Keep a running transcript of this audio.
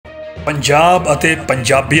पंजाब अते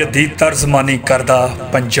पंजाबीयत दी तर्जमानी करदा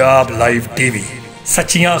Punjab live TV.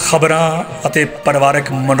 सच्चियां खबरां अते परिवारक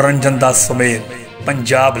मनोरंजन दा सुमेल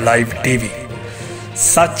पंजाब लाइव टीवी।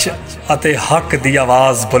 सच अते हक दी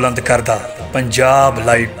आवाज़ बुलंद करदा पंजाब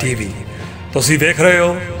लाइव टीवी। तुसीं वेख रहे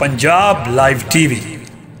हो पंजाब लाइव टीवी।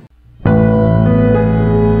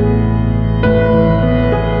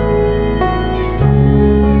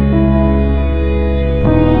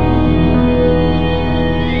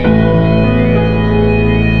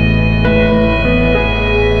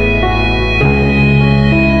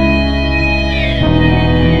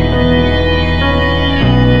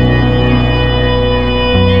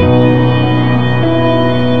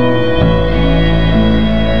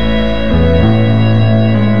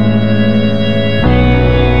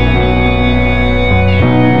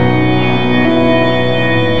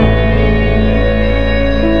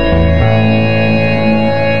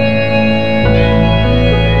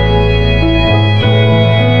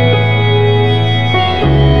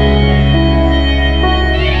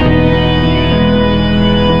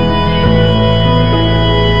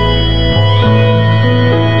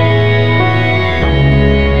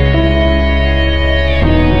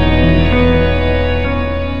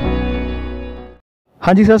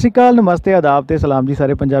 हाँ जी, सत श्री अकाल, नमस्ते, आदाब ते सलाम जी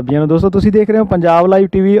सारे पंजाबियों। दोस्तों तुसीं देख रहे हो पंजाब लाइव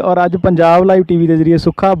टीवी और अज पंजाब लाइव टीवी के जरिए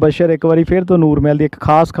सुखा बशर एक बार फिर तो नूर महल की एक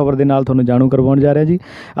खास खबर के नाल तुहानूं जाणू करवाउण जा रहा जी।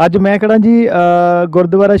 अज मैं खड़ा जी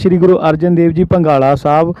गुरद्वारा श्री गुरु अर्जन देव जी भंगाला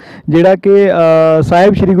साहब, जिहड़ा कि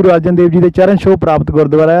साहिब श्री गुरु अर्जन देव जी के चरण छोह प्राप्त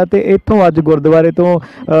गुरद्वारा है। तो इत्थों अज गुरद्वारे तो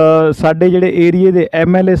साडे जिहड़े एरिए के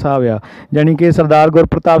MLA साहब आ, जानी कि सरदार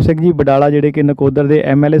गुरप्रताप सिंह जी बडाला, जिहड़े कि नकोदर के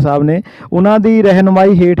MLA साहब ने, उन्हां दी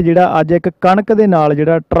रहनुमाई हेठ जिहड़ा अज एक कणक दे नाल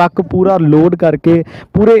जिहड़ा ट्रक पूरा लोड करके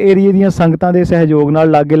पूरे एरिए दीयां संगतां दे सहयोग नाल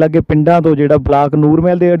लागे लागे पिंडां तो जिहड़ा ब्लाक नूर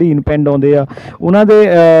महल दे अधीन पिंड आउंदे आ, उन्हां दे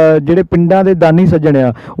जिहड़े पिंडां दे दानी सज्जण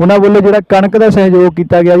आ, उन्हां वल्लों जिहड़ा कणक दा सहयोग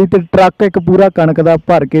कीता गया जी। ते ट्रक एक पूरा कणक दा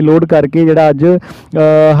भर के लोड करके जिहड़ा अज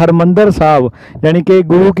हरमंदर साहब, यानी कि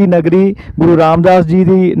गुरु की नगरी, गुरु रामदास जी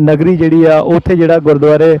की नगरी जिहड़ी आ, उत्थे जिहड़ा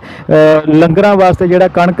गुरद्वारे लंगरां वास्ते जिहड़ा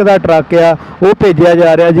कणक दा ट्रक आ वो भेजिया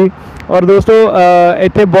जा रहा जी। और दोस्तों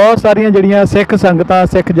इत्थे बहुत सारियां जिहड़ियां सिख संगतां,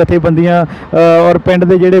 सिख जथेबंदियां और पिंड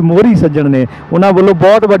दे जिहड़े मोहरी सज्जण ने, उन्हां वल्लों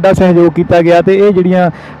बहुत वड्डा सहयोग किया गया। तो ये जिहड़ियां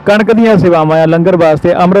कणक दीयां सेवावां आ लंगर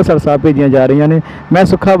वास्ते अमृतसर साहब भेजियां जा रही ने। मैं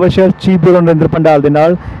सुखा बशर चीफ ब्यूरो नरेंद्र पंडाल दे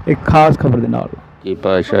नाल एक खास खबर दे नाल की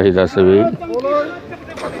पातशाही दस भी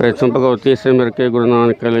इतों भगवती सिमर के गुरु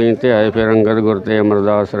नानक कली ते आए, फिर अंगद गुर ते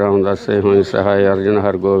अमरदास रामदास से होई सहाय, अर्जन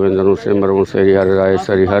हर गोविंद नूं सिमरऊं सेरी हर राय,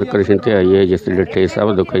 सरी हर कृष्ण ते आइए, जिस डिठे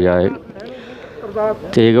सब दुख जाए।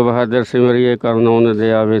 तेग बहादुर सिमरिए करनौन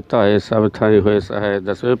दया विताए, सब थाई होए सहाय।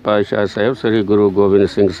 दसवें पातशाह साहिब श्री गुरु गोबिंद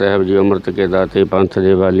सिंह साहब जी अमृत के दाते, पंथ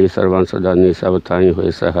दे वाली सरबंस दानी, सब थाई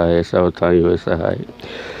होए सहाय, सब थाई होए सहाय।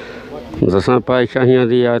 दसां पातशाहियां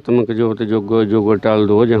दी आत्मक जोत जुगो जुग टल,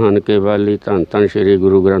 दो जहान के वाली, धन धन श्री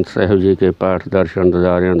गुरु ग्रंथ साहिब जी के पाठ दर्शन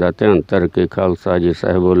ददारियां दा ध्यान धर के खालसा जी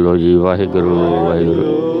साहिब बोलो जी वाहिगुरू वाहिगुरू।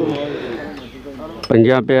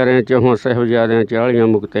 पंजां प्यारिਆਂ ਚੋਂ ਸਾਹਿਬਜ਼ਾਦਿਆਂ 40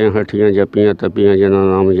 ਮੁਕਤਿਆਂ ਹੱਠੀਆਂ ਜੱਪੀਆਂ ਤਪੀਆਂ, ਜਿਨ੍ਹਾਂ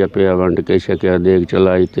ਨਾਮ ਜਪਿਆ ਵੰਡ ਕੇ ਛਕਿਆ ਦੇਗ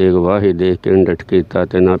ਚਲਾਈ, ਤੇਗ ਵਾਹੀ ਦੇਖ ਕੇ ਡਟ ਕੀਤਾ,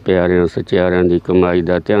 ਤੇ ਨਾ ਪਿਆਰਿਆਂ ਸਚਿਆਰਿਆਂ ਦੀ ਕਮਾਈ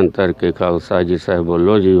ਦਾ ਧਿਆਨ ਧਰ ਕੇ ਖਾਲਸਾ ਜੀ ਸਾਹਿਬ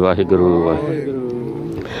ਬੋਲੋ ਜੀ ਵਾਹਿਗੁਰੂ ਵਾਹਿਗੁਰੂ।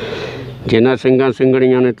 ਜਿਨ੍ਹਾਂ ਸਿੰਘਾਂ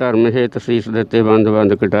ਸਿੰਘਣੀਆਂ ਨੇ ਧਰਮ ਹੇਤ ਸੀਸ ਦਿੱਤੇ, ਬੰਦ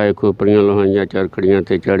ਬੰਦ ਕਟਾਏ, ਖੋਪੜੀਆਂ ਲੋਹਾਈਆਂ ਚਰਖੜੀਆਂ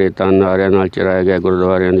ਤੇ ਚੜੇ, ਤਨ ਨਾਰਿਆਂ ਨਾਲ ਚਰਾਇਆ ਗਿਆ,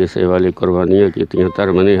 ਗੁਰਦੁਆਰਿਆਂ ਦੀ ਸੇਵਾ ਲਈ ਕੁਰਬਾਨੀਆਂ ਕੀਤੀਆਂ,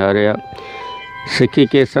 ਧਰਮ ਨੇ ਹਾਰਿਆ, ਸਿੱਖੀ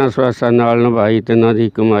ਕੇਸਾਂ ਸਵਾਸਾਂ ਨਾਲ ਨਿਭਾਈ, ਤਿੰਨਾਂ ਦੀ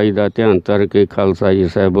ਕਮਾਈ ਦਾ ਧਿਆਨ ਧਰ ਕੇ ਖਾਲਸਾ ਜੀ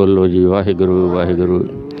ਸਾਹਿਬ ਬੋਲੋ ਜੀ ਵਾਹਿਗੁਰੂ ਵਾਹਿਗੁਰੂ।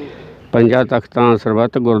 ਪੰਜਾਂ ਤਖਤਾਂ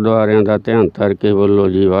ਸਰਬੱਤ ਗੁਰਦੁਆਰਿਆਂ ਦਾ ਧਿਆਨ ਧਰ ਕੇ ਬੋਲੋ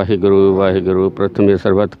ਜੀ ਵਾਹਿਗੁਰੂ ਵਾਹਿਗੁਰੂ। ਪ੍ਰਥਮੇ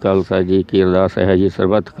ਸਰਬੱਤ ਖਾਲਸਾ ਜੀ ਕੀ ਅਰਦਾਸ ਹੈ ਜੀ,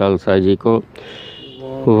 ਸਰਬੱਤ ਖਾਲਸਾ ਜੀ ਕੋ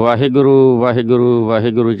वाहिगुरु वाहिगुरु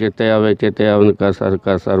वाहिगुरु। चित आवे चित आवन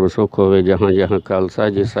का सर्व सुख होवे, जहाँ जहाँ खालसा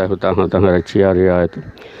जी साहिब तहाँ तहाँ रखिया रियायत।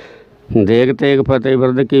 देग तेग फतेह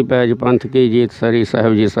बिरद की पैज, पंथ की जीत सरी,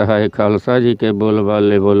 साहिब जी सहाय, खालसा जी के बोल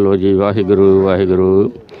बाले बोलो जी वाहिगुरू वाहिगुरू।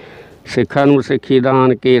 सिखा नूं सिखी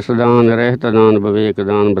दान, केस दान, रहत दान, विवेक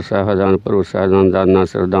दान, बसाह दान, भरोसा दान, दाना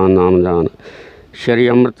सरदान नाम दान। श्री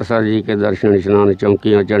अमृतसर जी के दर्शन स्नान,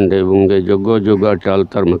 चौकियाँ झंडे बूंगे, जुगो जुगा टल,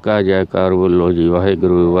 धर्म का जयकार बोलो जी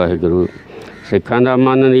वाहिगुरू वाहिगुरू। सिखां दा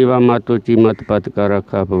मन नीवा, मत उची मत पत का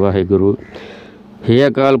रखा वाहिगुरू। हे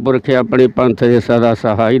अकाल पुरख अपने पंथ के सदा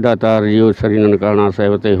सहाय दातार जी, श्री ननकाना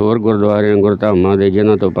साहिब ते होर गुरद्वारियां गुरधामां दे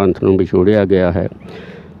जिन्हां तो पंथ नूं विछोड़िया गया है,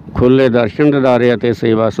 खुले दर्शन ददारे अते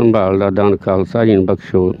सेवा संभाल दा दान खालसा जी नूं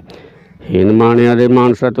बख्शो। हिन माणिया दे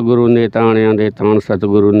मान सतगुरु ने, ताणियां दे ताण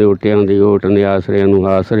सतगुरु ने, उटियां दी ओट ने, आसरियां नूं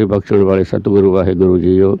आसरे बख्शण वाले सतगुरु वाहिगुरू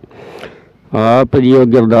जीओ। आप जीओ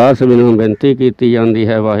अरदास बिनों बेनती की जाती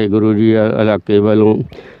है वाहिगुरू जी इलाके वालों,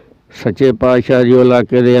 सच्चे पातशाह जी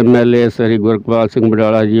इलाके के MLA श्री गुरपाल सिंह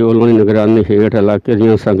वडाला जी उन्होंने निगरानी हेठ इलाके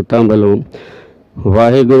दी संगतां वालों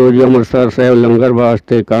वाहिगुरू जी अमृतसर साहिब लंगर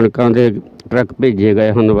वास्ते कणकां दे ट्रक भेजे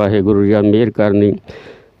गए हैं। वाहिगुरू जी मेहर करनी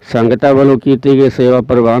संगतां वालों की गई सेवा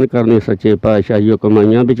प्रवान करनी। सच्चे पातशाह जी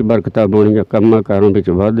कमाइयां विच बरकतां पाउणियां कामां कारों विच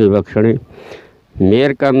वाधे बख्शणे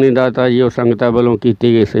मेहर करनी। दाता जी संगतां वालों की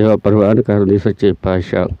गई सेवा प्रवान करनी। सच्चे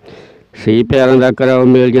पातशाह सी प्यारों का कराओ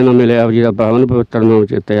मेल जना मिले आप जी का पावन पवित्र नाम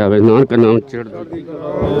चेते आवे। नानक नाम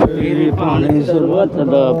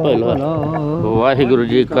वाहिगुरू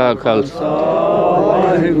जी का खालसा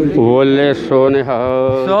बोले सो निहाल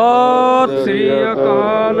सत श्री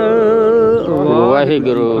अकाल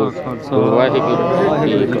वाहिगुरू वाहिगुरू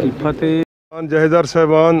जी की फतेह। जहेदार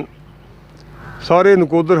साहबान सारे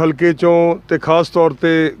नकोदर हल्के चों ते खास तौर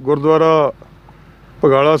पर गुरुद्वारा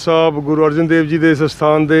भगाला साहब गुरु अर्जन देव जी के इस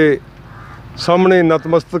स्थान के सामने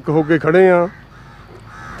नतमस्तक होके खड़े हाँ।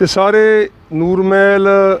 तो सारे नूरमहल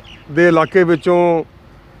दे इलाके विचों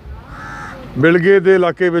बिलगे दे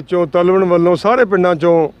इलाके विचों तलवण वालों सारे पिंडां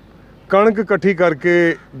चों कणक इकट्ठी करके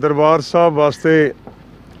दरबार साहब वास्ते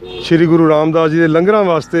श्री गुरु रामदास जी के लंगरां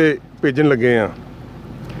वास्ते भेजन लगे हाँ।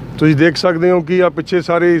 तुसीं देख सकते हो कि आ पिछे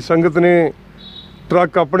सारी संगत ने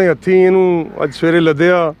ट्रक अपने हत्थीं इहनूं अज सवेरे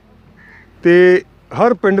लद्दिआ ते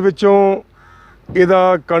हर पिंड विचों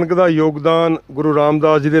ਇਹਦਾ कणक का योगदान गुरु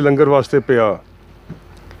रामदास जी के लंगर वास्ते पिया।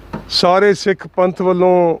 सारे सिख पंथ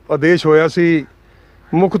वालों आदेश होया सी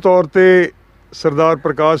मुख तौर पर सरदार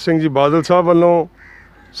प्रकाश सिंह जी बादल साहब वालों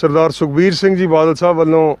सरदार सुखबीर सिंह जी बादल साहब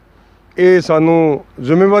वालों ये सानू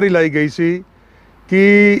जिम्मेवारी लाई गई सी कि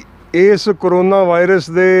इस कोरोना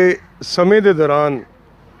वायरस के समय के दौरान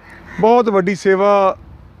बहुत वड्डी सेवा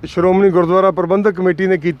श्रोमणी गुरुद्वारा प्रबंधक कमेटी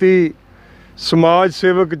ने की, समाज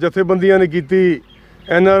सेवक जथेबंदियां ने की,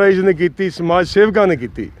 NRIs ने की, समाज सेवकों ने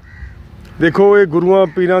की। देखो ये गुरुआं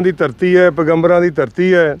पीरां की धरती है, पैगंबरां की धरती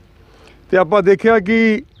है। तो आपां देखिया कि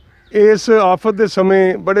इस आफत के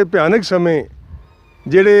समय बड़े भयानक समय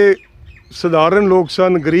जिहड़े सधारण लोग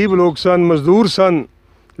सन, गरीब लोग सन, मजदूर सन,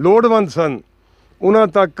 लोड़वंद सन, उन्हां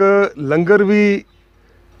तक लंगर भी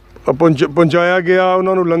पहुँचाया गया।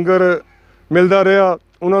 उन्होंने लंगर मिलता रहा,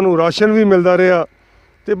 उन्होंने राशन भी मिलता रहा।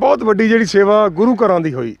 तो बहुत वड्डी जिहड़ी सेवा गुरु घरां दी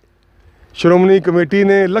होई। श्रोमणी कमेटी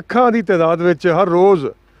ने लखां दी तादाद विच हर रोज़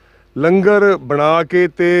लंगर बना के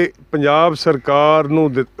ते पंजाब सरकार नूं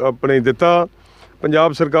अपने दिता।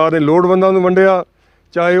 पंजाब सरकार ने लोड़वंदां नूं वंडिया,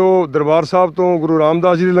 चाहे वो दरबार साहब तो गुरु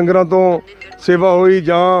रामदास जी के लंगरां तो सेवा हुई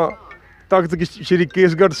जां तख्त श्री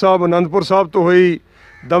केसगढ़ साहब आनंदपुर साहब तो हुई,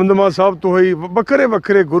 दमदमा साहब तो हुई, वक्रे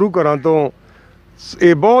वक्रे गुरु घरां तो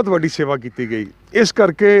ये बहुत वड्डी सेवा की गई। इस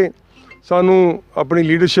करके सानू अपनी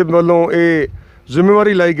लीडरशिप वालों ये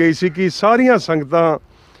जिम्मेवारी लाई गई सी कि सारियां संगतां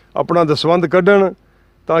अपना दसवंध कढ़न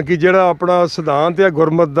ताकि जिहड़ा अपना सिद्धांत है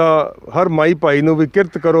गुरमत दा हर माई भाई नूं भी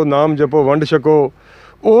किरत करो नाम जपो वंड छको,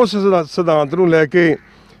 उस सिद्धांत नूं लैके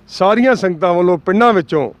सारियां संगतां वालों पिंडां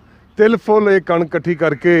विचों तिल फुल ये कणक इकट्ठी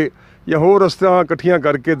करके या होर रस्तियां इकट्ठियां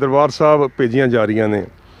करके दरबार साहब भेजियां जा रही ने।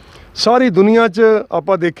 सारी दुनिया च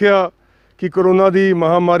आपां देखिया कि कोरोना की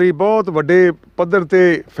महामारी बहुत वड्डे पद्धर ते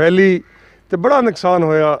फैली तो बड़ा नुकसान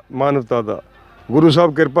होया मानवता का। गुरु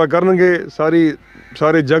साहब किरपा करनगे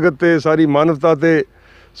सारे जगत ते सारी मानवता ते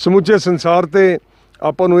समूचे संसार ते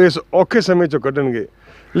आपां नूं इस औखे समय चों कढ़णगे।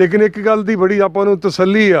 लेकिन एक गल दी बड़ी आपां नूं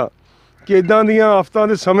तसल्ली आ कि इदां दियां आफतां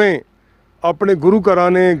दे समय अपने गुरु घरां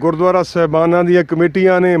ने, गुरुद्वारा साहिबानां दियां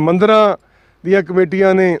कमेटियां ने, मंदिरां दियां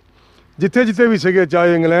कमेटियां ने, जिथे जिथे भी सके,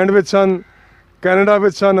 चाहे इंग्लैंड विच सन, कैनेडा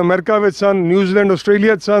विच सन, अमेरिका विच सन, न्यूजीलैंड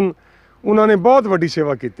आस्ट्रेलिया सन, उन्होंने बहुत वड्डी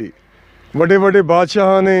सेवा की। वड्डे वड्डे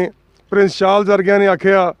बादशाह ने, प्रिंस चार्ल्स वर्गिया ने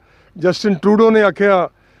आख्या, जस्टिन ट्रूडो ने आख्या,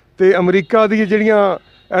 तो अमरीका दी जिहड़ियां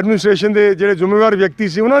एडमिनिस्ट्रेशन के जिहड़े जिम्मेवार व्यक्ति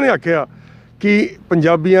सी उन्होंने आख्या कि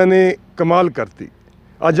पंजाबियां ने कमाल करती।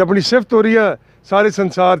 अज अपनी सिफत हो रही है सारे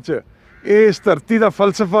संसार च। ये इस धरती का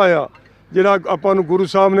फलसफा आ जिहड़ा आपां नूं गुरु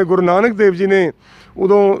साहब ने, गुरु नानक देव जी ने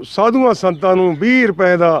उदों साधुआं संतां नूं 20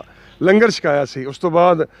 रुपए का लंगर छकाया सी। उस तो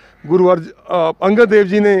बाद गुरु अंगद देव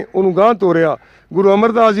जी ने उन्होंने गांह तोरिया। गुरु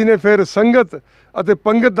अमरदास जी ने फिर संगत अते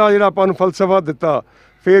पंगत का जिहड़ा आपां नूं फलसफा दिता।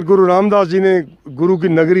 फिर गुरु रामदास जी ने गुरु की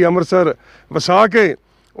नगरी अमृतसर वसा के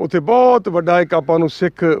उत्थे बहुत वड्डा एक आपां नूं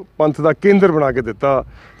सिख पंथ का केंद्र बना के दिता,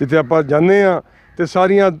 जिथे आपां जाने आ ते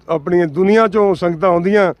सारियां अपनी दुनिया चों संगतां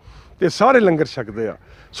आउंदियां ते सारे लंगर छकदे आ।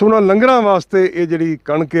 सो उन्हां लंगरां वास्ते ये जिहड़ी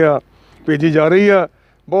कणक आ भेजी जा रही है।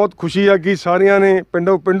 बहुत खुशी है कि सारियां ने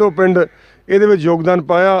पिंडों पिंड ये योगदान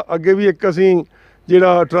पाया। अगे भी एक असी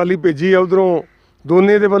जिहड़ा ट्राली भेजी है उधरों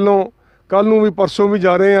दोने दे वल्लों, कल नूं भी परसों भी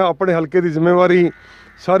जा रहे हैं। अपने हल्के की जिम्मेवारी,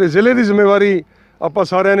 सारे जिले की जिम्मेवारी आपां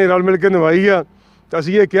सारियां ने रल मिल के निभाई है। तो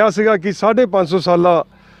असीं ये कहा सीगा कि 550 साला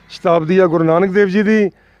शताब्दी आ गुरु नानक देव जी की।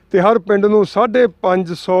 तो हर पिंड नूं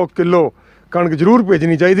 550 किलो कणक जरूर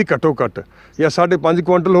भेजनी चाहिए घट्टो घट्ट, या 5.5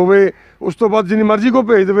 कुंटल होवे, उस तो बाद जिन्नी मर्जी को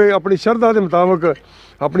भेज देवे अपनी शरधा के मुताबिक,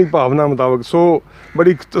 अपनी भावना मुताबिक। सो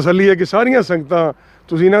बड़ी तसल्ली है कि सारिया संगतां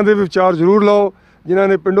तुसीं इन्हां दे विचार जरूर लाओ जिन्हां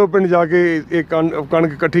ने पिंडों पिंड जाके एक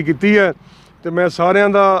कणक इकट्ठी की है। तो मैं सारिਆਂ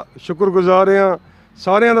ਦਾ शुक्रगुजार हाँ,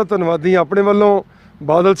 सारिਆਂ ਦਾ धन्नवादी अपने वालों,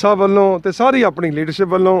 बादल साहब वालों, तो सारी अपनी लीडरशिप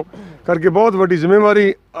वालों करके बहुत वड्डी जिम्मेवारी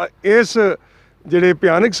इस ਜਿਹੜੇ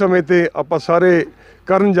ਭਿਆਨਕ ਸਮੇਂ ਤੇ ਆਪਾਂ ਸਾਰੇ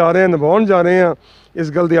ਕਰਨ ਜਾ ਰਹੇ ਹਾਂ, ਨਿਭਾਉਣ ਜਾ ਰਹੇ ਹਾਂ। ਇਸ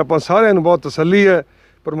ਗੱਲ ਦੀ ਆਪਾਂ ਸਾਰਿਆਂ ਨੂੰ ਬਹੁਤ ਤਸੱਲੀ ਹੈ।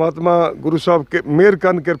 ਪਰਮਾਤਮਾ ਗੁਰੂ ਸਾਹਿਬ ਮਿਹਰ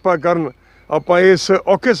ਕਰਨ, ਕਿਰਪਾ ਕਰਨ, ਆਪਾਂ ਇਸ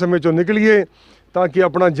ਔਖੇ ਸਮੇਂ ਚੋਂ ਨਿਕਲੀਏ ਤਾਂ ਕਿ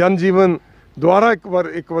ਆਪਣਾ ਜਨ ਜੀਵਨ ਦੁਬਾਰਾ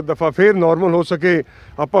ਇੱਕ ਦਫਾ ਫੇਰ ਨੋਰਮਲ ਹੋ ਸਕੇ।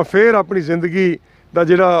 ਆਪਾਂ ਫੇਰ ਆਪਣੀ ਜ਼ਿੰਦਗੀ ਦਾ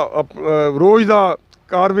ਜਿਹੜਾ ਰੋਜ਼ ਦਾ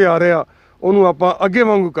ਕਾਰ ਵਿਹਾਰ ਆ ਉਹਨੂੰ ਆਪਾਂ ਅੱਗੇ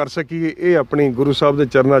ਵਾਂਗੂ ਕਰ ਸਕੀਏ। ਇਹ ਆਪਣੀ ਗੁਰੂ ਸਾਹਿਬ ਦੇ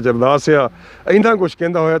ਚਰਨਾਂ 'ਚ ਅਰਦਾਸ ਆ। ਇੰਨਾ ਕੁਛ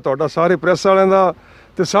ਕਹਿੰਦਾ ਹੋਇਆ ਤੁਹਾਡਾ ਸਾਰੇ ਪ੍ਰੈਸ ਵਾਲਿਆਂ ਦਾ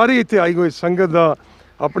ਤੇ ਸਾਰੀ ਇੱਥੇ ਆਈ ਹੋਈ ਸੰਗਤ ਦਾ,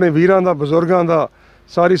 ਆਪਣੇ ਵੀਰਾਂ ਦਾ, ਬਜ਼ੁਰਗਾਂ ਦਾ,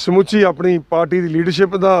 ਸਾਰੀ ਸਮੁੱਚੀ ਆਪਣੀ ਪਾਰਟੀ ਦੀ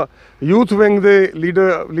ਲੀਡਰਸ਼ਿਪ ਦਾ, ਯੂਥ ਵਿੰਗ ਦੇ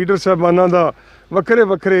ਲੀਡਰ ਸਾਹਿਬਾਨਾਂ ਦਾ, ਵੱਖਰੇ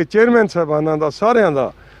ਵੱਖਰੇ ਚੇਅਰਮੈਨ ਸਾਹਿਬਾਨਾਂ ਦਾ, ਸਾਰਿਆਂ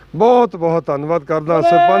ਦਾ ਬਹੁਤ ਬਹੁਤ ਧੰਨਵਾਦ ਕਰਦਾ।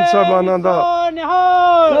 ਸਰਪੰਚ ਸਾਹਿਬਾਨਾਂ ਦਾ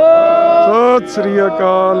ਸਤਿ ਸ੍ਰੀ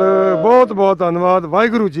ਅਕਾਲ, ਬਹੁਤ ਬਹੁਤ ਧੰਨਵਾਦ।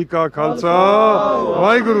 ਵਾਹਿਗੁਰੂ ਜੀ ਕਾ ਖਾਲਸਾ,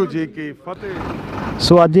 ਵਾਹਿਗੁਰੂ ਜੀ ਕੀ ਫਤਿਹ।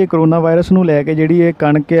 ਸੋ ਅੱਜ ਇਹ ਕਰੋਨਾ ਵਾਇਰਸ ਨੂੰ ਲੈ ਕੇ ਜਿਹੜੀ ਇਹ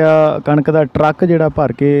ਕਣਕ ਦਾ ਟਰੱਕ ਜਿਹੜਾ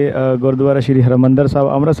ਭਰ ਕੇ ਗੁਰਦੁਆਰਾ ਸ਼੍ਰੀ ਹਰਿਮੰਦਰ ਸਾਹਿਬ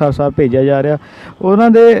ਅੰਮ੍ਰਿਤਸਰ ਸਾਹਿਬ ਭੇਜਿਆ ਜਾ ਰਿਹਾ, ਉਹਨਾਂ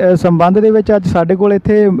ਦੇ ਸੰਬੰਧ ਦੇ ਵਿੱਚ ਅੱਜ ਸਾਡੇ ਕੋਲ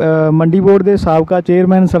ਇੱਥੇ ਮੰਡੀ ਬੋਰਡ ਦੇ ਸਾਬਕਾ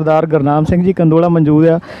ਚੇਅਰਮੈਨ ਸਰਦਾਰ ਗੁਰਨਾਮ ਸਿੰਘ ਜੀ ਕੰਦੋਲਾ ਮੌਜੂਦ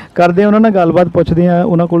ਆ। ਕਰਦੇ ਉਹਨਾਂ ਨਾਲ ਗੱਲਬਾਤ, ਪੁੱਛਦੇ ਆ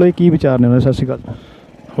ਉਹਨਾਂ ਕੋਲੋਂ ਕੀ ਵਿਚਾਰ ਨੇ। ਉਹਨਾਂ ਸਤਿ ਸ਼੍ਰੀ ਅਕਾਲ।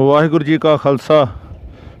 ਵਾਹਿਗੁਰੂ ਜੀ ਕਾ ਖਾਲਸਾ,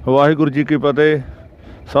 ਵਾਹਿਗੁਰੂ ਜੀ ਕੀ ਫਤਿਹ।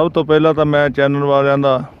 ਸਭ ਤੋਂ ਪਹਿਲਾਂ ਤਾਂ ਮੈਂ ਚੈਨਲ ਵਾਲਿਆਂ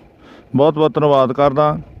ਦਾ ਬਹੁਤ ਬਹੁਤ ਧੰਨਵਾਦ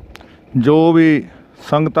ਕਰਦਾ। ਜੋ ਵੀ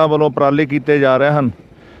ਸੰਗਤਾਂ ਵੱਲੋਂ ਉਪਰਾਲੇ ਕੀਤੇ ਜਾ ਰਹੇ ਹਨ,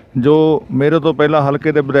 ਜੋ ਮੇਰੇ ਤੋਂ ਪਹਿਲਾਂ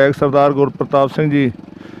ਹਲਕੇ ਦੇ ਵਿਧਾਇਕ ਸਰਦਾਰ ਗੁਰਪ੍ਰਤਾਪ ਸਿੰਘ ਜੀ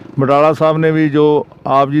ਵਡਾਲਾ ਸਾਹਿਬ ਨੇ ਵੀ ਜੋ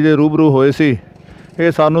ਆਪ ਜੀ ਦੇ ਰੂਬਰੂ ਹੋਏ ਸੀ,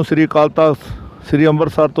 ਇਹ ਸਾਨੂੰ ਸ੍ਰੀ ਅਕਾਲ ਤਖ਼ਤ ਸ੍ਰੀ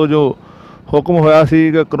ਅੰਮ੍ਰਿਤਸਰ ਤੋਂ ਜੋ ਹੁਕਮ ਹੋਇਆ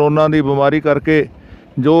ਸੀ ਕਿ ਕਰੋਨਾ ਦੀ ਬਿਮਾਰੀ ਕਰਕੇ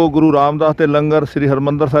ਜੋ ਗੁਰੂ ਰਾਮਦਾਸ ਦੇ ਲੰਗਰ ਸ੍ਰੀ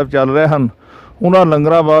ਹਰਿਮੰਦਰ ਸਾਹਿਬ ਚੱਲ ਰਹੇ ਹਨ, ਉਹਨਾਂ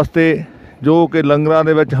ਲੰਗਰਾਂ ਵਾਸਤੇ ਜੋ ਕਿ ਲੰਗਰਾਂ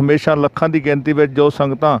ਦੇ ਵਿੱਚ ਹਮੇਸ਼ਾ ਲੱਖਾਂ ਦੀ ਗਿਣਤੀ ਵਿੱਚ ਜੋ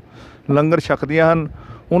ਸੰਗਤਾਂ ਲੰਗਰ ਛਕਦੀਆਂ ਹਨ,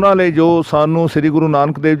 ਉਹਨਾਂ ਲਈ ਜੋ ਸਾਨੂੰ ਸ੍ਰੀ ਗੁਰੂ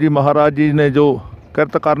ਨਾਨਕ ਦੇਵ ਜੀ ਮਹਾਰਾਜ ਜੀ ਨੇ ਜੋ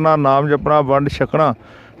ਕਿਰਤ ਕਰਨਾ, ਨਾਮ ਜਪਣਾ, ਵੰਡ ਛਕਣਾ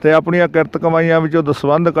ਅਤੇ ਆਪਣੀਆਂ ਕਿਰਤ ਕਮਾਈਆਂ ਵਿੱਚੋਂ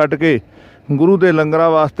ਦਸਵੰਧ ਕੱਢ ਕੇ ਗੁਰੂ ਦੇ ਲੰਗਰਾਂ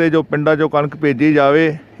ਵਾਸਤੇ ਜੋ ਪਿੰਡਾਂ 'ਚੋਂ ਕਣਕ ਭੇਜੀ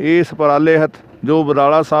ਜਾਵੇ, ਇਸ ਉਪਰਾਲੇ ਹੱਥ ਜੋ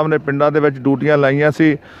ਵਡਾਲਾ ਸਾਹਿਬ ਨੇ ਪਿੰਡਾਂ ਦੇ ਵਿੱਚ ਡਿਊਟੀਆਂ ਲਾਈਆਂ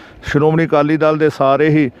ਸੀ, ਸ਼੍ਰੋਮਣੀ ਅਕਾਲੀ ਦਲ ਦੇ ਸਾਰੇ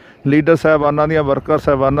ਹੀ ਲੀਡਰ ਸਾਹਿਬਾਨਾਂ ਦੀਆਂ, ਵਰਕਰ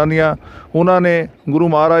ਸਾਹਿਬਾਨਾਂ ਦੀਆਂ, ਉਹਨਾਂ ਨੇ ਗੁਰੂ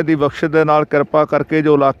ਮਹਾਰਾਜ ਦੀ ਬਖਸ਼ਿਸ਼ ਦੇ ਨਾਲ ਕਿਰਪਾ ਕਰਕੇ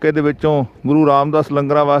ਜੋ ਇਲਾਕੇ ਦੇ ਵਿੱਚੋਂ ਗੁਰੂ ਰਾਮਦਾਸ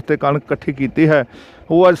ਲੰਗਰਾਂ ਵਾਸਤੇ ਕਣਕ ਇਕੱਠੀ ਕੀਤੀ ਹੈ,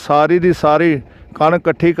 ਉਹ ਅੱਜ ਸਾਰੀ ਦੀ ਸਾਰੀ ਕਣਕ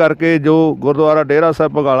ਇਕੱਠੀ ਕਰਕੇ ਜੋ ਗੁਰਦੁਆਰਾ ਡੇਰਾ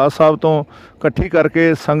ਸਾਹਿਬ ਭੰਗਾਲਾ ਸਾਹਿਬ ਤੋਂ ਇਕੱਠੀ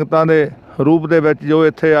ਕਰਕੇ ਸੰਗਤਾਂ ਦੇ ਰੂਪ ਦੇ ਵਿੱਚ ਜੋ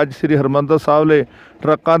ਇੱਥੇ ਅੱਜ ਸ੍ਰੀ ਹਰਿਮੰਦਰ ਸਾਹਿਬ ਲਈ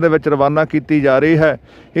ਟਰੱਕਾਂ ਦੇ ਵਿੱਚ ਰਵਾਨਾ ਕੀਤੀ ਜਾ ਰਹੀ ਹੈ।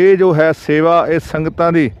 ਇਹ ਜੋ ਹੈ ਸੇਵਾ, ਇਹ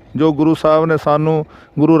ਸੰਗਤਾਂ ਦੀ ਜੋ ਗੁਰੂ ਸਾਹਿਬ ਨੇ ਸਾਨੂੰ,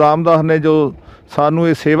 ਗੁਰੂ ਰਾਮਦਾਸ ਨੇ ਜੋ ਸਾਨੂੰ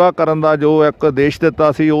ਇਹ ਸੇਵਾ ਕਰਨ ਦਾ ਜੋ ਇੱਕ ਦੇਸ਼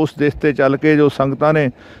ਦਿੱਤਾ ਸੀ, ਉਸ ਦੇਸ਼ 'ਤੇ ਚੱਲ ਕੇ ਜੋ ਸੰਗਤਾਂ ਨੇ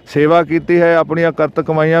ਸੇਵਾ ਕੀਤੀ ਹੈ, ਆਪਣੀਆਂ ਕਰਤ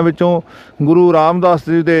ਕਮਾਈਆਂ ਵਿੱਚੋਂ ਗੁਰੂ ਰਾਮਦਾਸ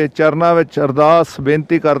ਜੀ ਦੇ ਚਰਨਾਂ ਵਿੱਚ ਅਰਦਾਸ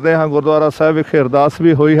ਬੇਨਤੀ ਕਰਦੇ ਹਾਂ। ਗੁਰਦੁਆਰਾ ਸਾਹਿਬ ਵਿਖੇ ਅਰਦਾਸ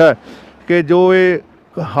ਵੀ ਹੋਈ ਹੈ ਕਿ ਜੋ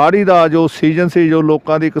ਇਹ ਹਾੜੀ ਦਾ ਜੋ ਸੀਜ਼ਨ ਸੀ, ਜੋ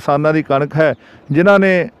ਲੋਕਾਂ ਦੀ, ਕਿਸਾਨਾਂ ਦੀ ਕਣਕ ਹੈ, ਜਿਨ੍ਹਾਂ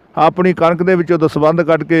ਨੇ ਆਪਣੀ ਕਣਕ ਦੇ ਵਿੱਚੋਂ ਦਸਵੰਧ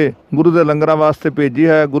ਕੱਢ ਕੇ ਗੁਰੂ ਦੇ ਲੰਗਰਾਂ ਵਾਸਤੇ ਭੇਜੀ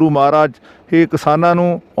ਹੈ, ਗੁਰੂ ਮਹਾਰਾਜ ਇਹ ਕਿਸਾਨਾਂ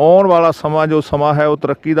ਨੂੰ ਆਉਣ ਵਾਲਾ ਸਮਾਂ ਜੋ ਸਮਾਂ ਹੈ ਉਹ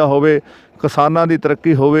ਤਰੱਕੀ ਦਾ ਹੋਵੇ, ਕਿਸਾਨਾਂ ਦੀ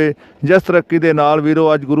ਤਰੱਕੀ ਹੋਵੇ। ਜਿਸ ਤਰੱਕੀ ਦੇ ਨਾਲ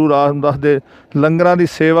ਵੀਰੋ ਅੱਜ ਗੁਰੂ ਰਾਮਦਾਸ ਦੇ ਲੰਗਰਾਂ ਦੀ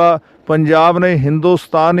ਸੇਵਾ ਪੰਜਾਬ ਨੇ,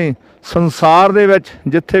 ਹਿੰਦੁਸਤਾਨ ਹੀ, ਸੰਸਾਰ ਦੇ ਵਿੱਚ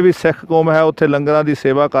ਜਿੱਥੇ ਵੀ ਸਿੱਖ ਕੌਮ ਹੈ ਉੱਥੇ ਲੰਗਰਾਂ ਦੀ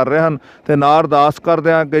ਸੇਵਾ ਕਰ ਰਹੇ ਹਨ। ਅਤੇ ਨਾਲ ਅਰਦਾਸ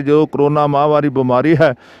ਕਰਦੇ ਹਾਂ ਕਿ ਜੋ ਕਰੋਨਾ ਮਹਾਂਮਾਰੀ ਬਿਮਾਰੀ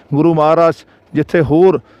ਹੈ, ਗੁਰੂ ਮਹਾਰਾਜ ਜਿੱਥੇ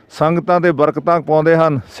ਹੋਰ ਸੰਗਤਾਂ ਦੇ ਬਰਕਤਾਂ ਪਾਉਂਦੇ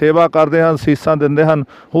ਹਨ, ਸੇਵਾ ਕਰਦੇ ਹਨ, ਸੀਸਾਂ ਦਿੰਦੇ ਹਨ,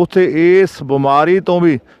 ਉੱਥੇ ਇਸ ਬਿਮਾਰੀ ਤੋਂ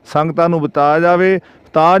ਵੀ ਸੰਗਤਾਂ ਨੂੰ ਬਚਾਇਆ ਜਾਵੇ,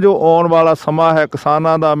 ਤਾਂ ਜੋ ਆਉਣ ਵਾਲਾ ਸਮਾਂ ਹੈ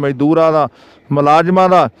ਕਿਸਾਨਾਂ ਦਾ, ਮਜ਼ਦੂਰਾਂ ਦਾ, ਮੁਲਾਜ਼ਮਾਂ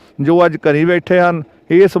ਦਾ, ਜੋ ਅੱਜ ਘਰੀ ਬੈਠੇ ਹਨ,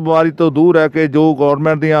 ਇਸ ਬਿਮਾਰੀ ਤੋਂ ਦੂਰ ਰਹਿ ਕੇ ਜੋ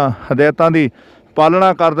ਗੌਰਮੈਂਟ ਦੀਆਂ ਹਦਾਇਤਾਂ ਦੀ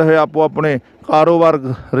ਪਾਲਣਾ ਕਰਦੇ ਹੋਏ ਆਪੋ ਆਪਣੇ ਕਾਰੋਬਾਰ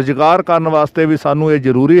ਰੁਜ਼ਗਾਰ ਕਰਨ ਵਾਸਤੇ ਵੀ ਸਾਨੂੰ ਇਹ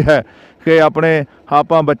ਜ਼ਰੂਰੀ ਹੈ ਕਿ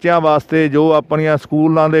ਆਪਾਂ ਬੱਚਿਆਂ ਵਾਸਤੇ ਜੋ ਆਪਣੀਆਂ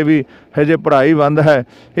ਸਕੂਲਾਂ ਦੇ ਵੀ ਹਜੇ ਪੜ੍ਹਾਈ ਬੰਦ ਹੈ,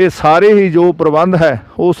 ਇਹ ਸਾਰੇ ਹੀ ਜੋ ਪ੍ਰਬੰਧ ਹੈ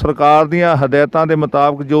ਉਹ ਸਰਕਾਰ ਦੀਆਂ ਹਦਾਇਤਾਂ ਦੇ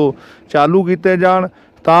ਮੁਤਾਬਕ ਜੋ ਚਾਲੂ ਕੀਤੇ ਜਾਣ,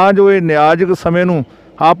 ਤਾਂ ਜੋ ਇਹ ਨਿਆਜ਼ਕ ਸਮੇਂ ਨੂੰ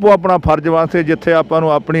ਆਪੋ ਆਪਣਾ ਫਰਜ਼ ਵਾਸਤੇ ਜਿੱਥੇ ਆਪਾਂ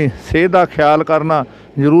ਨੂੰ ਆਪਣੀ ਸਿਹਤ ਦਾ ਖਿਆਲ ਕਰਨਾ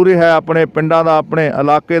ਜ਼ਰੂਰੀ ਹੈ, ਆਪਣੇ ਪਿੰਡਾਂ ਦਾ, ਆਪਣੇ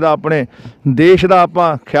ਇਲਾਕੇ ਦਾ, ਆਪਣੇ ਦੇਸ਼ ਦਾ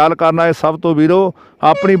ਆਪਾਂ ਖਿਆਲ ਕਰਨਾ, ਇਹ ਸਭ ਤੋਂ ਵੀਰੋ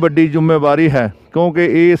ਆਪਣੀ ਵੱਡੀ ਜ਼ਿੰਮੇਵਾਰੀ ਹੈ। ਕਿਉਂਕਿ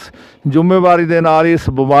ਇਸ ਜ਼ਿੰਮੇਵਾਰੀ ਦੇ ਨਾਲ, ਇਸ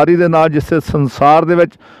ਬਿਮਾਰੀ ਦੇ ਨਾਲ ਜਿਸ ਸੰਸਾਰ ਦੇ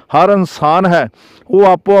ਵਿੱਚ ਹਰ ਇਨਸਾਨ ਹੈ ਉਹ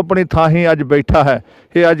ਆਪੋ ਆਪਣੀ ਥਾਂ ਹੀ ਅੱਜ ਬੈਠਾ ਹੈ।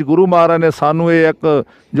 ਇਹ ਅੱਜ ਗੁਰੂ ਮਹਾਰਾਜ ਨੇ ਸਾਨੂੰ ਇਹ ਇੱਕ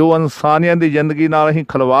ਜੋ ਇਨਸਾਨੀਅਤ ਦੀ ਜ਼ਿੰਦਗੀ ਨਾਲ ਅਸੀਂ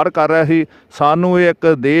ਖਿਲਵਾੜ ਕਰ ਰਿਹਾ ਸੀ, ਸਾਨੂੰ ਇਹ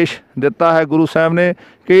ਇੱਕ ਦੇਸ਼ ਦਿੱਤਾ ਹੈ ਗੁਰੂ ਸਾਹਿਬ ਨੇ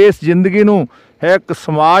ਕਿ ਇਸ ਜ਼ਿੰਦਗੀ ਨੂੰ ਇੱਕ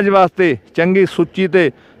ਸਮਾਜ ਵਾਸਤੇ ਚੰਗੀ, ਸੁੱਚੀ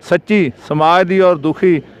ਅਤੇ ਸੱਚੀ ਸਮਾਜ ਦੀ ਔਰ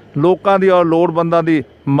ਦੁਖੀ ਲੋਕਾਂ ਦੀ ਔਰ ਲੋੜਵੰਦਾਂ ਦੀ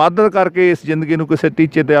ਮਦਦ ਕਰਕੇ ਇਸ ਜ਼ਿੰਦਗੀ ਨੂੰ ਕਿਸੇ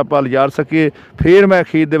ਟੀਚੇ ਤੇ ਆਪਾਂ ਲਿਜਾ ਸਕੀਏ। ਫਿਰ ਮੈਂ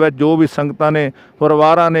ਅਖੀਰ ਦੇ ਵਿੱਚ ਜੋ ਵੀ ਸੰਗਤਾਂ ਨੇ,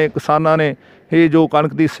 ਪਰਿਵਾਰਾਂ ਨੇ, ਕਿਸਾਨਾਂ ਨੇ ਇਹ ਜੋ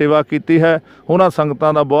ਕਣਕ ਦੀ ਸੇਵਾ ਕੀਤੀ ਹੈ, ਉਹਨਾਂ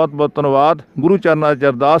ਸੰਗਤਾਂ ਦਾ ਬਹੁਤ ਬਹੁਤ ਧੰਨਵਾਦ। ਗੁਰੂ ਚਰਨਾਂ 'ਚ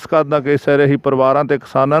ਅਰਦਾਸ ਕਰਦਾ ਕਿ ਇਸ ਰਹੀ ਪਰਿਵਾਰਾਂ ਤੇ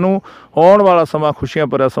ਕਿਸਾਨਾਂ ਨੂੰ ਆਉਣ ਵਾਲਾ ਸਮਾਂ ਖੁਸ਼ੀਆਂ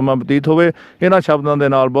ਭਰਿਆ ਸਮਾਂ ਬਤੀਤ ਹੋਵੇ। ਇਹਨਾਂ ਸ਼ਬਦਾਂ ਦੇ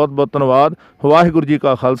ਨਾਲ ਬਹੁਤ ਬਹੁਤ ਧੰਨਵਾਦ। ਵਾਹਿਗੁਰੂ ਜੀ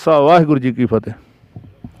ਕਾ ਖਾਲਸਾ, ਵਾਹਿਗੁਰੂ ਜੀ ਕੀ ਫਤਿਹ।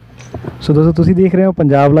 ਸੋ ਦੋਸਤੋ ਤੁਸੀਂ ਦੇਖ ਰਹੇ ਹੋ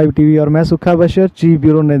ਪੰਜਾਬ ਲਾਈਵ ਟੀਵੀ ਔਰ ਮੈਂ ਸੁੱਖਾ ਬਸ਼ਰ, ਚੀਫ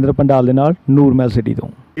ਬਿਊਰੋ ਨਰਿੰਦਰ ਪੰਡਾਲ ਦੇ ਨਾਲ ਨੂਰਮਹਿਲ ਸਿਟੀ ਤੋਂ।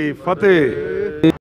 ਫਤਿਹ।